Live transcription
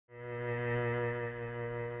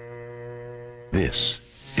This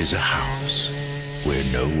is a house where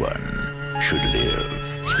no one should live.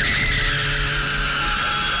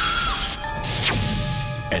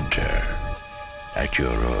 Enter at your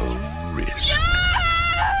own risk.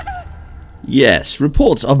 Yes,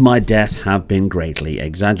 reports of my death have been greatly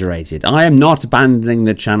exaggerated. I am not abandoning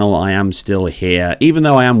the channel, I am still here. Even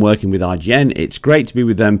though I am working with IGN, it's great to be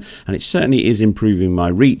with them, and it certainly is improving my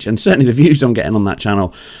reach, and certainly the views I'm getting on that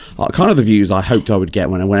channel are kind of the views I hoped I would get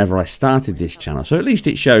whenever I started this channel. So at least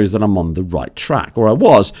it shows that I'm on the right track, or I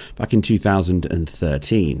was back in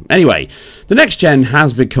 2013. Anyway, the next gen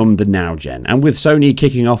has become the now gen, and with Sony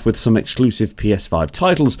kicking off with some exclusive PS5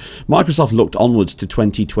 titles, Microsoft looked onwards to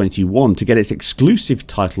 2021 to get its exclusive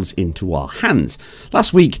titles into our hands.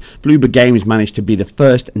 Last week, Bloober Games managed to be the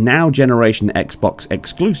first now generation Xbox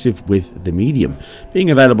exclusive with the Medium. Being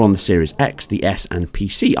available on the Series X, the S and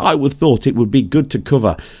PC, I would thought it would be good to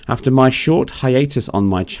cover after my short hiatus on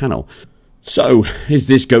my channel. So, is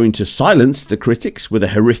this going to silence the critics with a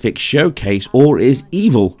horrific showcase, or is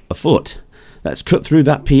evil afoot? Let's cut through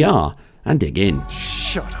that PR and dig in.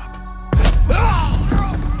 Shut up.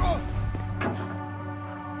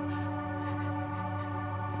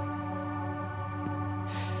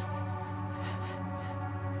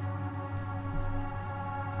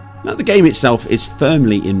 Now, the game itself is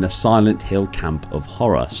firmly in the Silent Hill camp of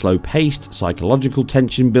horror. Slow-paced, psychological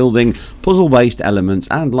tension building, puzzle-based elements,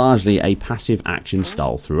 and largely a passive action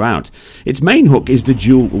style throughout. Its main hook is the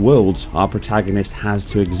dual worlds our protagonist has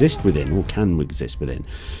to exist within, or can exist within.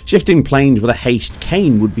 Shifting planes with a haste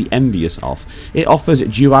Kane would be envious of. It offers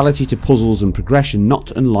duality to puzzles and progression,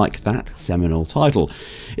 not unlike that seminal title.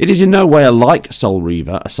 It is in no way alike Soul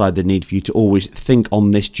Reaver, aside the need for you to always think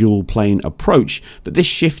on this dual plane approach, but this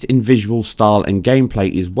shift in visual style and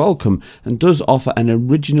gameplay is welcome and does offer an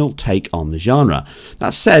original take on the genre.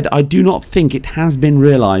 That said, I do not think it has been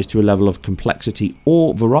realised to a level of complexity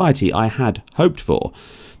or variety I had hoped for.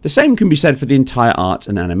 The same can be said for the entire art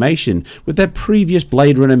and animation, with their previous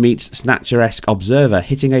Blade Runner meets Snatcher-esque Observer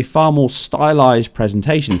hitting a far more stylised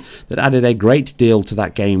presentation that added a great deal to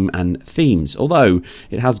that game and themes, although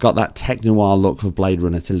it has got that tech-noir look of Blade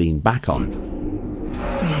Runner to lean back on.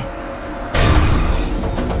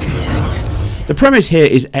 The premise here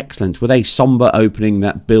is excellent, with a sombre opening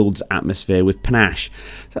that builds atmosphere with panache.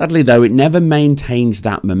 Sadly though, it never maintains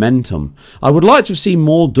that momentum. I would like to have seen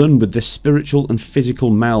more done with this spiritual and physical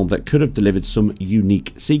meld that could have delivered some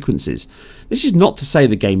unique sequences. This is not to say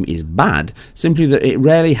the game is bad, simply that it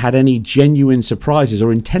rarely had any genuine surprises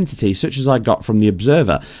or intensity such as I got from The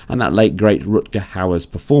Observer and that late great Rutger Hauer's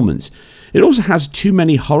performance. It also has too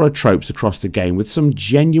many horror tropes across the game, with some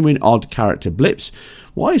genuine odd character blips.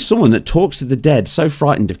 Why is someone that talks to the dead so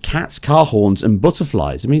frightened of cats, car horns and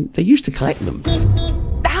butterflies? I mean, they used to collect them.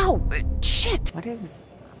 Ow! Shit! What is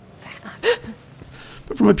that?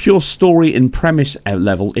 But from a pure story and premise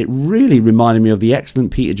level, it really reminded me of the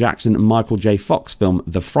excellent Peter Jackson and Michael J. Fox film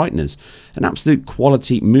The Frighteners, an absolute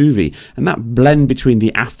quality movie, and that blend between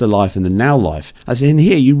the afterlife and the now life, as in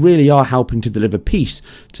here you really are helping to deliver peace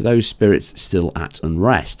to those spirits still at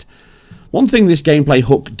unrest. One thing this gameplay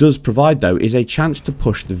hook does provide though is a chance to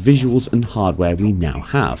push the visuals and hardware we now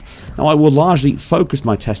have. Now, I will largely focus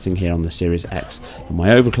my testing here on the Series X and my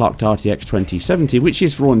overclocked RTX 2070, which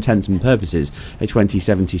is for all intents and purposes a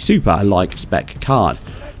 2070 Super-like spec card.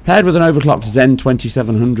 Paired with an overclocked Zen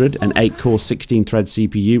 2700, an 8-core 16-thread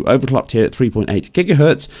CPU, overclocked here at 3.8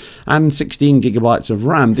 GHz and 16 GB of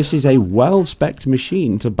RAM, this is a well-spec'd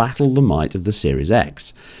machine to battle the might of the Series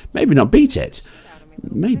X. Maybe not beat it,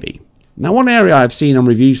 maybe. Now, one area I have seen on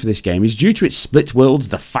reviews for this game is due to its split worlds,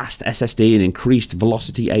 the fast SSD and increased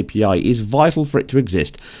velocity API is vital for it to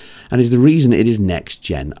exist and is the reason it is next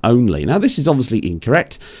gen only. Now, this is obviously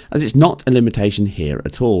incorrect, as it's not a limitation here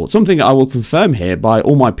at all. Something I will confirm here by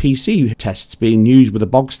all my PC tests being used with a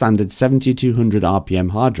bog standard 7200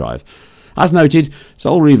 RPM hard drive. As noted,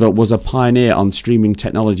 Soul Reaver was a pioneer on streaming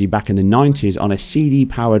technology back in the 90s on a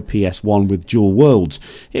CD-powered PS1 with dual worlds.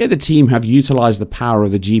 Here the team have utilised the power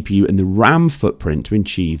of the GPU and the RAM footprint to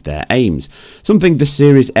achieve their aims, something the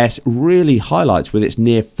Series S really highlights with its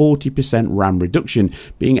near 40% RAM reduction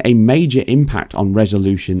being a major impact on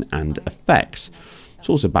resolution and effects. It's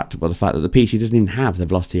also backed up by the fact that the PC doesn't even have the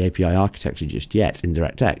Velocity API architecture just yet in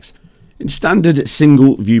DirectX. In standard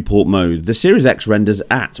single viewport mode, the Series X renders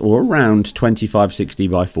at or around 2560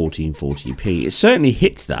 by 1440p. It certainly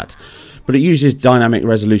hits that, but it uses dynamic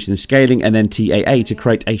resolution scaling and then TAA to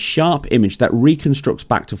create a sharp image that reconstructs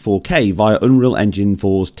back to 4K via Unreal Engine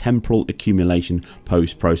 4's temporal accumulation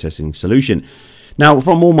post-processing solution. Now,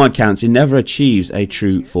 from all my counts, it never achieves a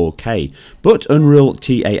true 4K, but Unreal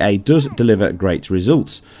TAA does deliver great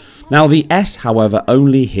results. Now the S, however,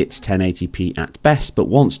 only hits 1080p at best, but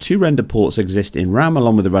once two render ports exist in RAM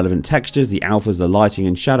along with the relevant textures, the alphas, the lighting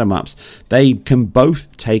and shadow maps, they can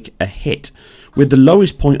both take a hit, with the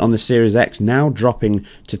lowest point on the Series X now dropping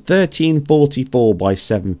to 1344 by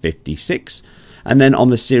 756, and then on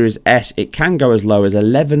the Series S it can go as low as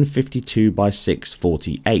 1152 by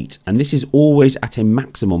 648, and this is always at a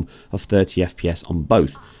maximum of 30 FPS on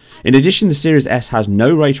both. In addition, the Series S has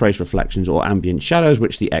no ray trace reflections or ambient shadows,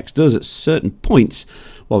 which the X does at certain points,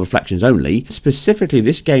 well, reflections only. Specifically,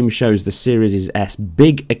 this game shows the Series S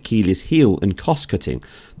big Achilles heel in cost cutting,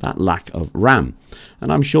 that lack of RAM.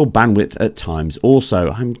 And I'm sure bandwidth at times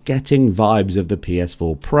also. I'm getting vibes of the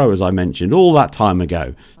PS4 Pro, as I mentioned all that time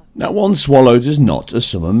ago. Now, one swallow does not a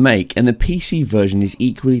summer make, and the PC version is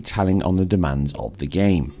equally telling on the demands of the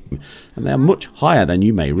game, and they are much higher than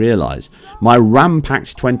you may realise. My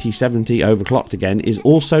RAM-packed 2070 overclocked again is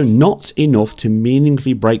also not enough to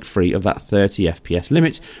meaningfully break free of that 30 FPS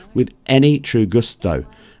limit with any true gusto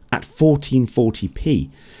at 1440p.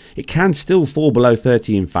 It can still fall below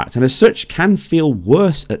 30 in fact, and as such can feel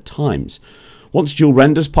worse at times. Once dual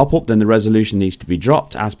renders pop up, then the resolution needs to be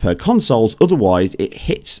dropped as per consoles, otherwise it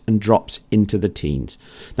hits and drops into the teens.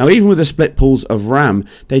 Now, even with the split pools of RAM,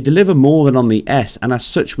 they deliver more than on the S, and as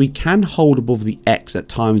such we can hold above the X at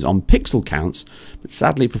times on pixel counts, but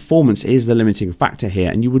sadly performance is the limiting factor here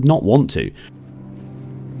and you would not want to.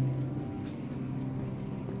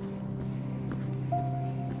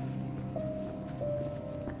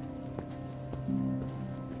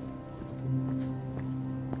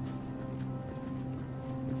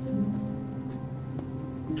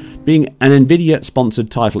 Being an Nvidia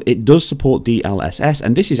sponsored title, it does support DLSS,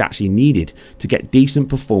 and this is actually needed to get decent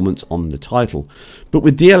performance on the title. But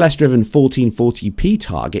with DLS driven 1440p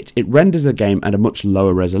target, it renders the game at a much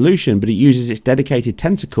lower resolution, but it uses its dedicated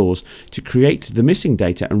tensor cores to create the missing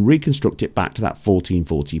data and reconstruct it back to that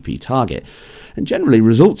 1440p target. And generally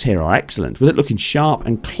results here are excellent, with it looking sharp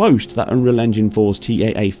and close to that Unreal Engine 4's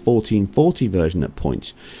TAA 1440 version at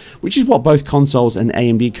points, which is what both consoles and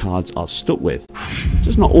AMD cards are stuck with. It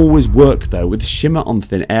does not always work though, with shimmer on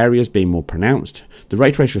thin areas being more pronounced. The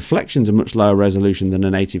ray trace reflections are much lower resolution than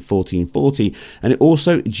a native 1440, and it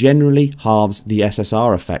also generally halves the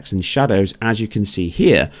SSR effects and shadows, as you can see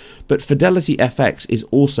here. But Fidelity FX is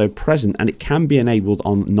also present, and it can be enabled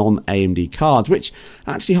on non-AMD cards, which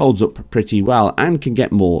actually holds up pretty well and can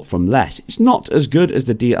get more from less. It's not as good as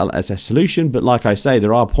the DLSS solution, but like I say,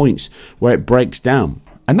 there are points where it breaks down.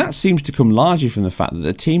 And that seems to come largely from the fact that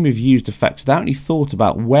the team have used effects without any thought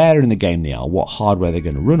about where in the game they are, what hardware they're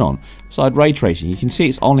going to run on. Aside ray tracing, you can see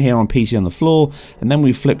it's on here on PC on the floor, and then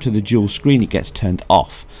we flip to the dual screen, it gets turned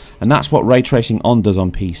off. And that's what ray tracing on does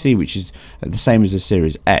on PC, which is the same as the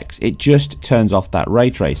Series X. It just turns off that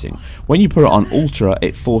ray tracing. When you put it on Ultra,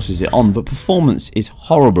 it forces it on, but performance is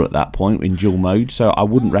horrible at that point in dual mode, so I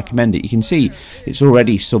wouldn't recommend it. You can see it's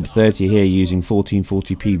already sub 30 here using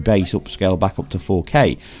 1440p base upscale back up to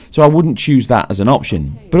 4K. So I wouldn't choose that as an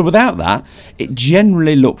option. But without that, it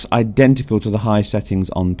generally looks identical to the high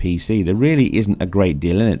settings on PC. There really isn't a great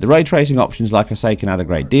deal in it. The ray tracing options, like I say, can add a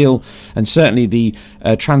great deal, and certainly the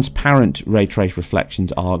transparent ray trace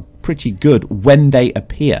reflections are pretty good when they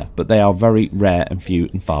appear, but they are very rare and few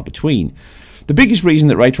and far between. The biggest reason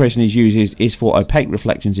that ray tracing is used is for opaque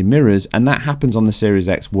reflections in mirrors, and that happens on the Series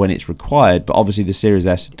X when it's required, but obviously the Series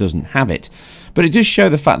S doesn't have it. But it does show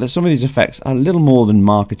the fact that some of these effects are a little more than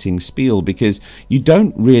marketing spiel, because you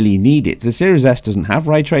don't really need it. The Series S doesn't have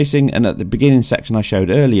ray tracing, and at the beginning section I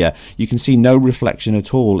showed earlier, you can see no reflection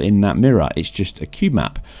at all in that mirror. It's just a cube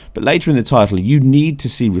map. But later in the title, you need to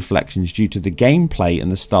see reflections due to the gameplay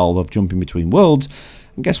and the style of jumping between worlds.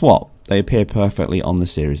 And guess what? They appear perfectly on the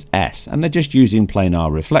Series S, and they're just using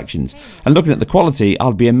planar reflections. And looking at the quality,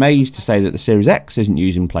 I'll be amazed to say that the Series X isn't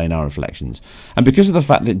using planar reflections. And because of the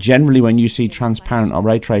fact that generally when you see transparent or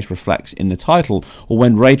ray trace reflects in the title, or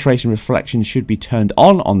when ray tracing reflections should be turned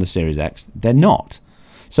on the Series X, they're not.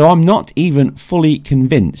 So I'm not even fully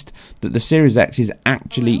convinced that the Series X is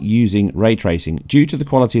actually using ray tracing due to the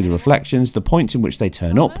quality of the reflections, the points in which they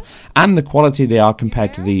turn up, and the quality they are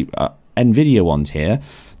compared to the Nvidia ones here.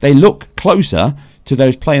 They look closer to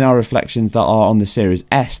those planar reflections that are on the Series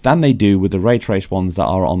S than they do with the ray trace ones that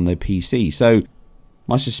are on the PC. So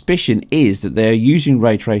my suspicion is that they're using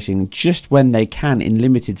ray tracing just when they can in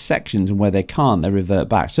limited sections, and where they can't, they revert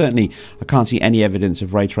back. Certainly, I can't see any evidence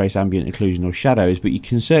of ray trace ambient occlusion or shadows, but you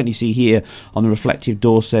can certainly see here on the reflective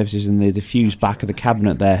door surfaces and the diffused back of the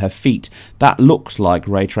cabinet there, her feet, that looks like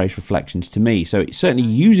ray trace reflections to me. So it's certainly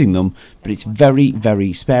using them, but it's very,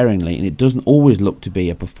 very sparingly, and it doesn't always look to be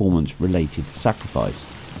a performance-related sacrifice.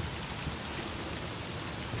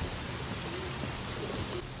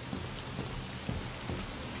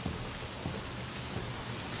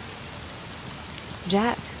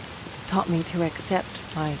 Jack taught me to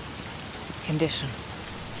accept my condition.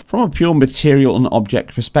 From a pure material and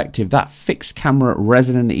object perspective, that fixed camera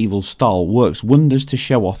Resident Evil style works wonders to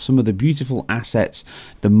show off some of the beautiful assets.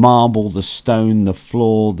 The marble, the stone, the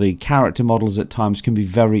floor, the character models at times can be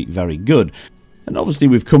very, very good. And obviously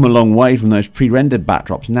we've come a long way from those pre-rendered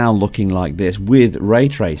backdrops now looking like this with ray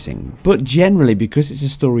tracing. But generally, because it's a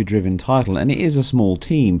story-driven title and it is a small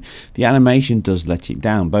team, the animation does let it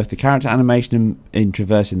down. Both the character animation in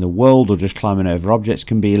traversing the world or just climbing over objects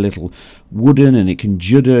can be a little wooden, and it can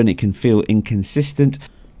judder and it can feel inconsistent.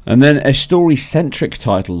 And then a story-centric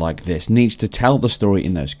title like this needs to tell the story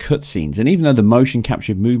in those cutscenes, and even though the motion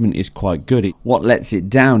captured movement is quite good, what lets it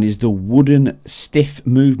down is the wooden, stiff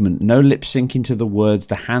movement. No lip syncing to the words,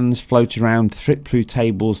 the hands float around, flip through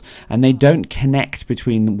tables, and they don't connect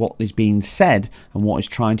between what is being said and what is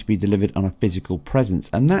trying to be delivered on a physical presence,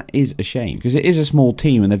 and that is a shame, because it is a small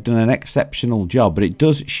team and they've done an exceptional job, but it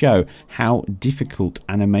does show how difficult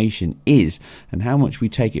animation is and how much we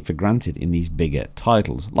take it for granted in these bigger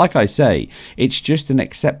titles. Like I say, it's just an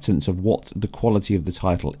acceptance of what the quality of the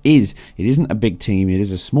title is. It isn't a big team, it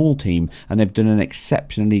is a small team, and they've done an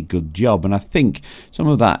exceptionally good job. And I think some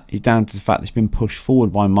of that is down to the fact that it's been pushed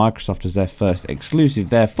forward by Microsoft as their first exclusive.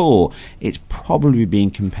 Therefore, it's probably being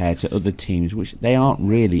compared to other teams which they aren't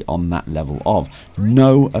really on that level of.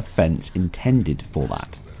 No offense intended for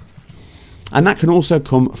that. And that can also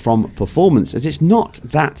come from performance, as it's not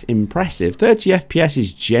that impressive. 30 FPS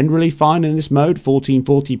is generally fine in this mode,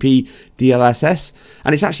 1440p DLSS,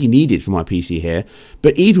 and it's actually needed for my PC here.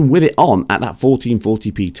 But even with it on at that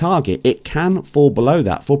 1440p target, it can fall below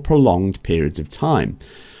that for prolonged periods of time.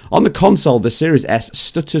 On the console, the Series S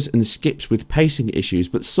stutters and skips with pacing issues,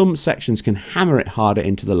 but some sections can hammer it harder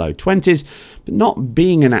into the low 20s, but not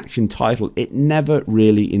being an action title, it never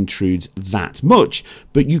really intrudes that much,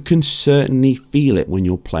 but you can certainly feel it when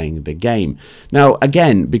you're playing the game. Now,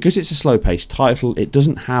 again, because it's a slow-paced title, it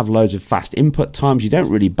doesn't have loads of fast input times, you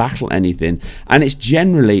don't really battle anything, and it's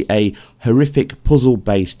generally a horrific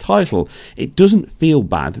puzzle-based title. It doesn't feel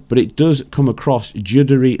bad, but it does come across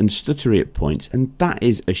juddery and stuttery at points, and that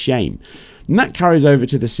is a shame. And that carries over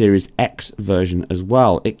to the Series X version as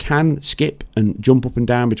well. It can skip and jump up and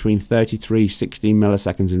down between 33, 16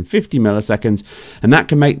 milliseconds and 50 milliseconds, and that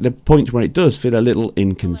can make the points where it does feel a little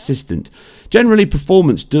inconsistent. Generally,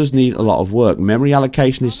 performance does need a lot of work. Memory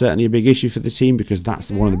allocation is certainly a big issue for the team, because that's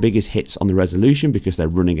one of the biggest hits on the resolution, because they're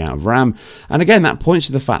running out of RAM. And again, that points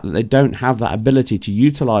to the fact that they don't have that ability to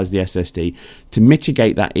utilize the SSD to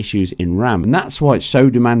mitigate that issues in RAM, and that's why it's so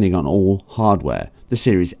demanding on all hardware. The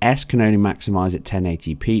Series S can only maximize at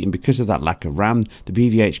 1080p, and because of that lack of RAM, the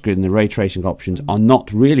BVH grid and the ray tracing options are not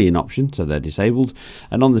really an option, so they're disabled.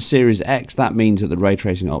 And on the Series X, that means that the ray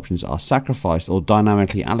tracing options are sacrificed or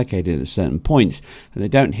dynamically allocated at certain points, and they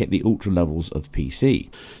don't hit the ultra levels of PC.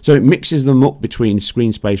 So it mixes them up between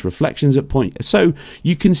screen space reflections at points. So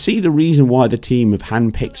you can see the reason why the team have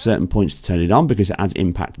handpicked certain points to turn it on, because it adds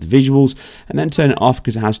impact to the visuals, and then turn it off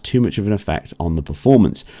because it has too much of an effect on the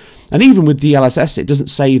performance. And even with DLSS, it doesn't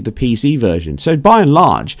save the PC version. So by and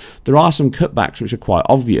large, there are some cutbacks which are quite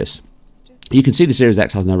obvious. You can see the Series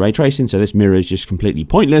X has no ray tracing, so this mirror is just completely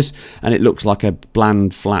pointless, and it looks like a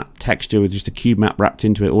bland, flat texture with just a cube map wrapped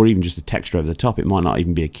into it, or even just a texture over the top. It might not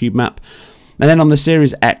even be a cube map. And then on the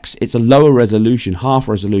Series X, it's a lower resolution, half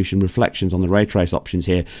resolution reflections on the ray trace options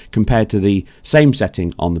here compared to the same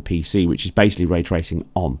setting on the PC, which is basically ray tracing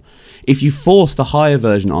on. If you force the higher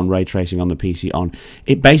version on ray tracing on the PC on,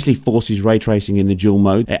 it basically forces ray tracing in the dual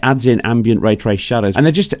mode. It adds in ambient ray trace shadows, and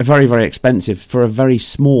they're just very, very expensive for a very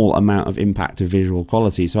small amount of impact of visual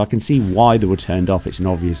quality. So I can see why they were turned off. It's an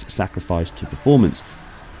obvious sacrifice to performance.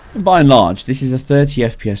 By and large, this is a 30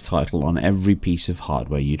 FPS title on every piece of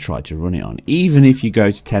hardware you try to run it on. Even if you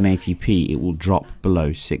go to 1080p, it will drop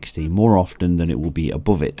below 60 more often than it will be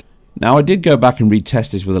above it. Now, I did go back and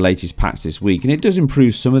retest this with the latest patch this week, and it does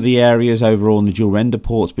improve some of the areas overall in the dual render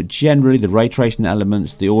ports, but generally the ray tracing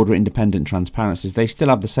elements, the order independent transparencies, they still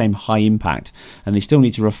have the same high impact, and they still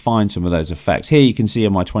need to refine some of those effects. Here you can see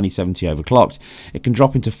on my 2070 overclocked, it can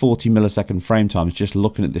drop into 40 millisecond frame times just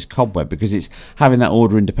looking at this cobweb, because it's having that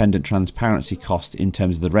order independent transparency cost in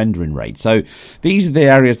terms of the rendering rate. So these are the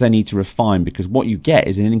areas they need to refine, because what you get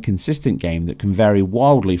is an inconsistent game that can vary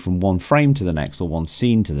wildly from one frame to the next or one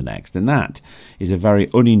scene to the next. context, and that is a very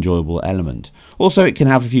unenjoyable element. Also, it can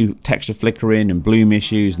have a few texture flickering and bloom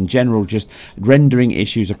issues and general just rendering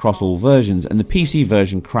issues across all versions, and the PC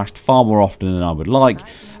version crashed far more often than I would like,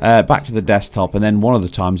 back to the desktop, and then one of the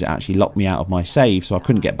times it actually locked me out of my save, so I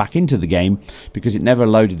couldn't get back into the game because it never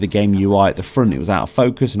loaded the game UI at the front. It was out of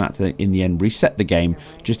focus, and I had to in the end reset the game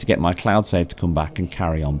just to get my cloud save to come back and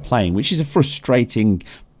carry on playing, which is a frustrating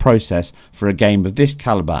process for a game of this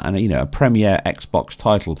caliber and a premier Xbox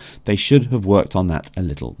title. They should have worked on that a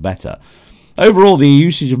little better. Overall, the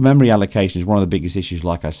usage of memory allocation is one of the biggest issues.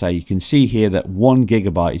 Like I say, you can see here that 1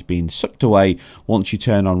 GB is being sucked away once you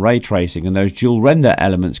turn on ray tracing, and those dual render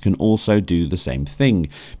elements can also do the same thing,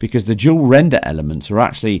 because the dual render elements are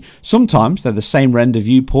actually, sometimes they're the same render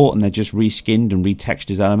viewport and they're just reskinned and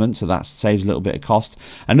retextured as elements, so that saves a little bit of cost,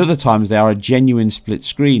 and other times they are a genuine split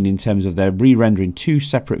screen in terms of they're re-rendering 2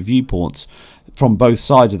 separate viewports from both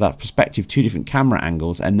sides of that perspective, 2 different camera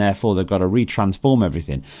angles, and therefore they've got to retransform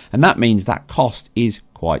everything, and that means that cost is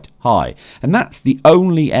quite high, and that's the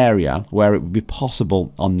only area where it would be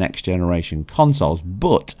possible on next generation consoles.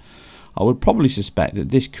 But I would probably suspect that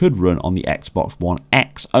this could run on the Xbox One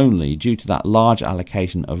X only due to that large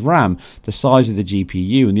allocation of RAM, the size of the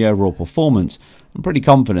GPU and the overall performance. I'm pretty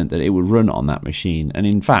confident that it would run on that machine, and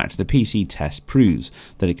in fact the PC test proves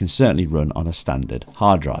that it can certainly run on a standard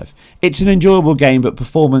hard drive. It's an enjoyable game, but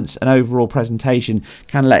performance and overall presentation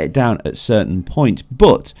can let it down at certain points.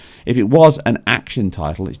 But if it was an action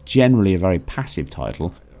title, it's generally a very passive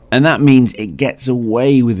title, and that means it gets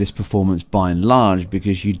away with this performance by and large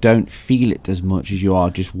because you don't feel it as much as you are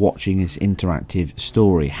just watching this interactive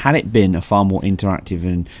story. Had it been a far more interactive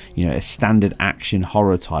and a standard action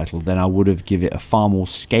horror title, then I would have given it a far more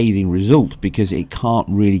scathing result, because it can't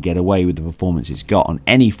really get away with the performance it's got on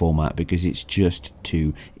any format because it's just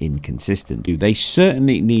too inconsistent. They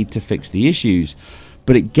certainly need to fix the issues,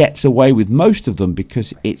 but it gets away with most of them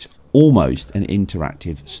because it's almost an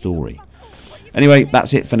interactive story. Anyway,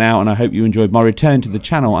 that's it for now, and I hope you enjoyed my return to the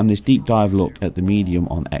channel and this deep dive look at the medium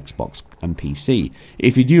on Xbox and PC.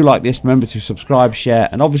 If you do like this, remember to subscribe, share,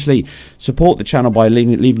 and obviously support the channel by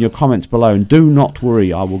leaving your comments below. And do not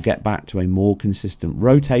worry, I will get back to a more consistent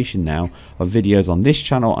rotation now of videos on this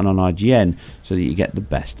channel and on IGN, so that you get the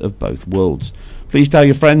best of both worlds. Please tell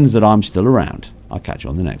your friends that I'm still around. I'll catch you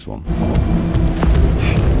on the next one.